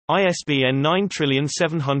ISBN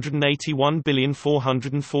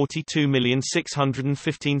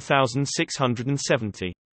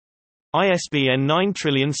 9781442615615,670. ISBN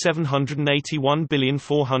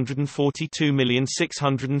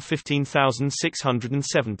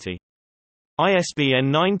 9781442615615,670.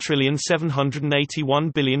 ISBN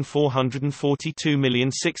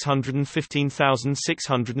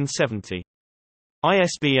 9781442615615,670.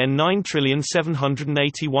 ISBN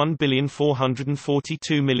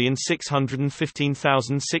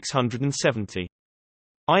 9781442615615,670.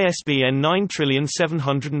 ISBN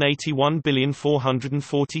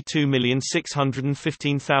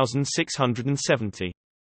 9781442615615,670.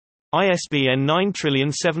 ISBN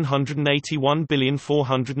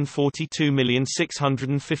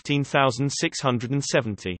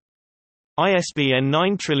 9781442615615,670. ISBN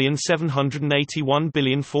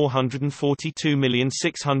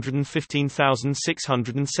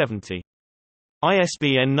 9781442615615,670.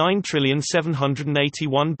 ISBN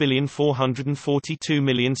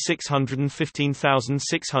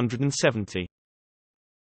 9781442615615,670.